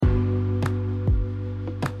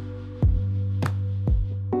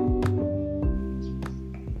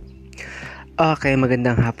Okay,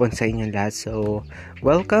 magandang hapon sa inyong lahat. So,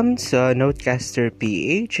 welcome sa Notecaster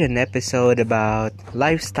PH, an episode about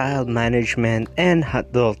lifestyle management and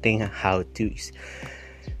adulting how-tos.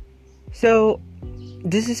 So,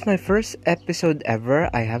 this is my first episode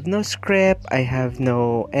ever. I have no script, I have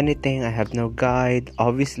no anything, I have no guide.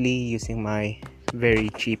 Obviously, using my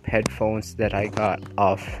very cheap headphones that I got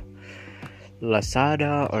off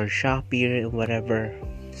Lazada or Shopee or whatever.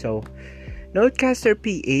 So, Notecaster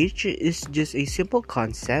PH is just a simple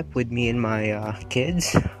concept with me and my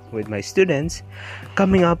kids, with my students,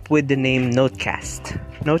 coming up with the name Notecast.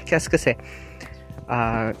 Notecast kasi,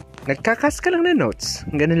 nagkakast ka lang ng notes.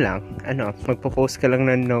 Ganun lang. Magpo-post ka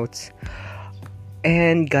lang ng notes.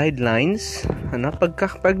 And guidelines.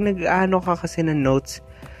 Pag nag-ano ka kasi ng notes,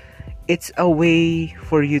 it's a way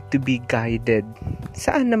for you to be guided.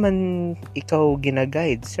 Saan naman ikaw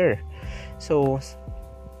ginaguide, sir? So,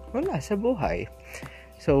 wala sa buhay.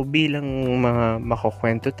 So, bilang mga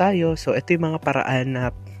makukwento tayo, so ito yung mga paraan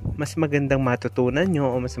na mas magandang matutunan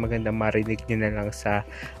nyo o mas magandang marinig nyo na lang sa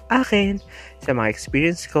akin, sa mga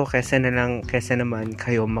experience ko, kesa naman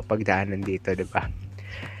kayo mapagdaanan dito, diba?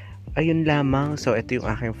 Ayun lamang. So, ito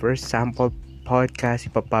yung aking first sample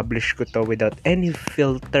podcast. Ipapublish ko to without any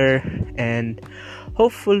filter, and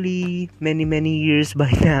hopefully many years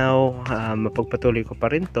by now, mapagpatuloy ko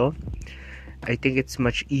pa rin to. I think it's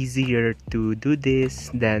much easier to do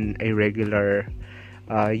this than a regular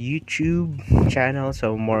YouTube channel.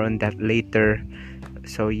 So more on that later.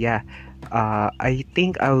 So yeah, I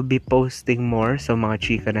think I'll be posting more. So mga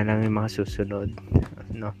chika na lang yung mga susunod.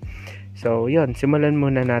 No? So yun, simulan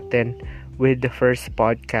muna natin with the first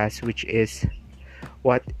podcast, which is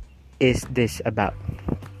what is this about?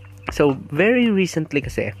 So very recently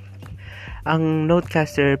kasi, ang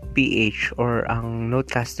Notecaster PH or ang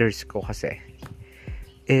Notecasters ko kasi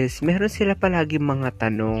is meron sila palagi mga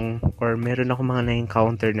tanong or meron ako mga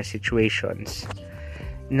na-encounter na situations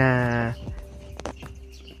na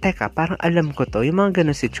teka, parang alam ko to, yung mga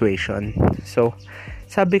ganun situation. So,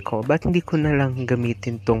 sabi ko, ba't hindi ko na lang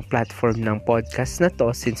gamitin tong platform ng podcast na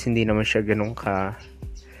to, since hindi naman siya ganun ka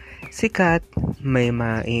sikat, may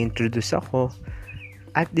ma-introduce ako.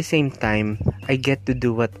 At the same time, I get to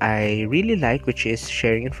do what I really like, which is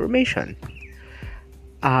sharing information.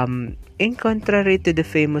 In contrary to the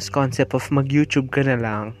famous concept of mag-YouTube ka na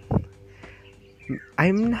lang,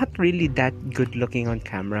 I'm not really that good looking on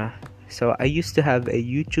camera. So, I used to have a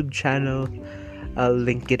YouTube channel. I'll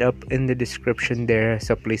link it up in the description there.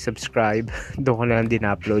 So, please subscribe. Doon ko lang din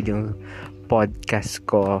upload yung podcast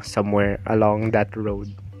ko somewhere along that road,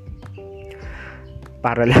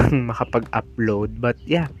 para lang makapag-upload. But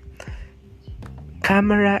yeah,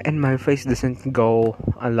 camera and my face doesn't go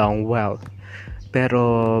along well.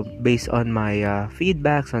 Pero based on my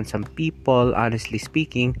feedbacks on some people, honestly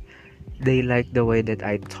speaking, they like the way that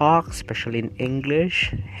I talk, especially in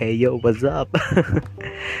English. Hey yo, what's up?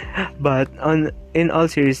 But in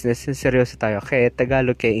all seriousness, seryoso tayo, kaya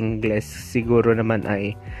Tagalog kay English siguro naman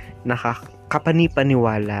ay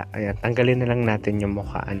nakakapani-paniwala. Ayan, tanggalin na lang natin yung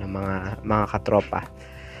mukhaan ng mga katropa.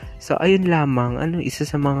 So ayun lamang, isa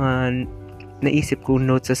sa mga naisip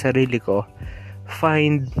kong notes sa sarili ko,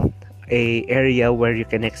 find a area where you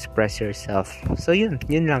can express yourself. So yun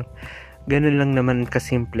lang. Ganun lang naman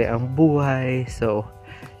kasimple ang buhay. So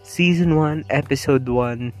season 1, episode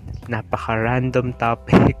 1, napaka-random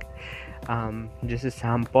topic. Just a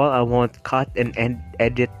sample. I won't cut and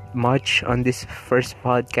edit much on this first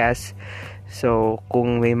podcast. So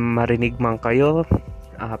kung may marinig man kayo,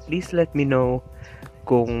 please let me know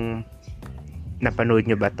kung napanood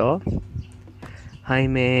nyo ba to.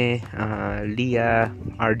 Jaime, Leah,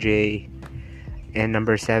 RJ, and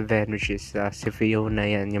number 7, which is si Fiona.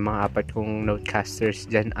 Yan, yung mga apat kong Notecasters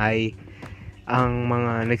dyan ay ang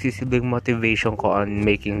mga nagsisilbing motivation ko on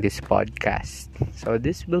making this podcast. So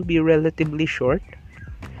this will be relatively short.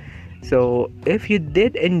 So if you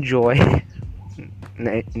did enjoy,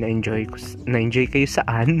 na-enjoy kayo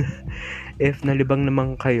saan? If nalibang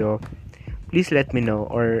naman kayo, please let me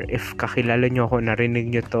know. Or if kakilala nyo ako,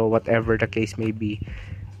 narinig nyo to, whatever the case may be.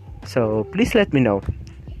 So, please let me know.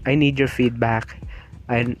 I need your feedback,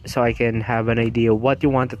 and so I can have an idea what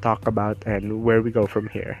you want to talk about and where we go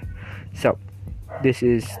from here. So, this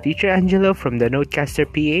is Teacher Angelo from the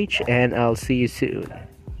Notecaster PH, and I'll see you soon.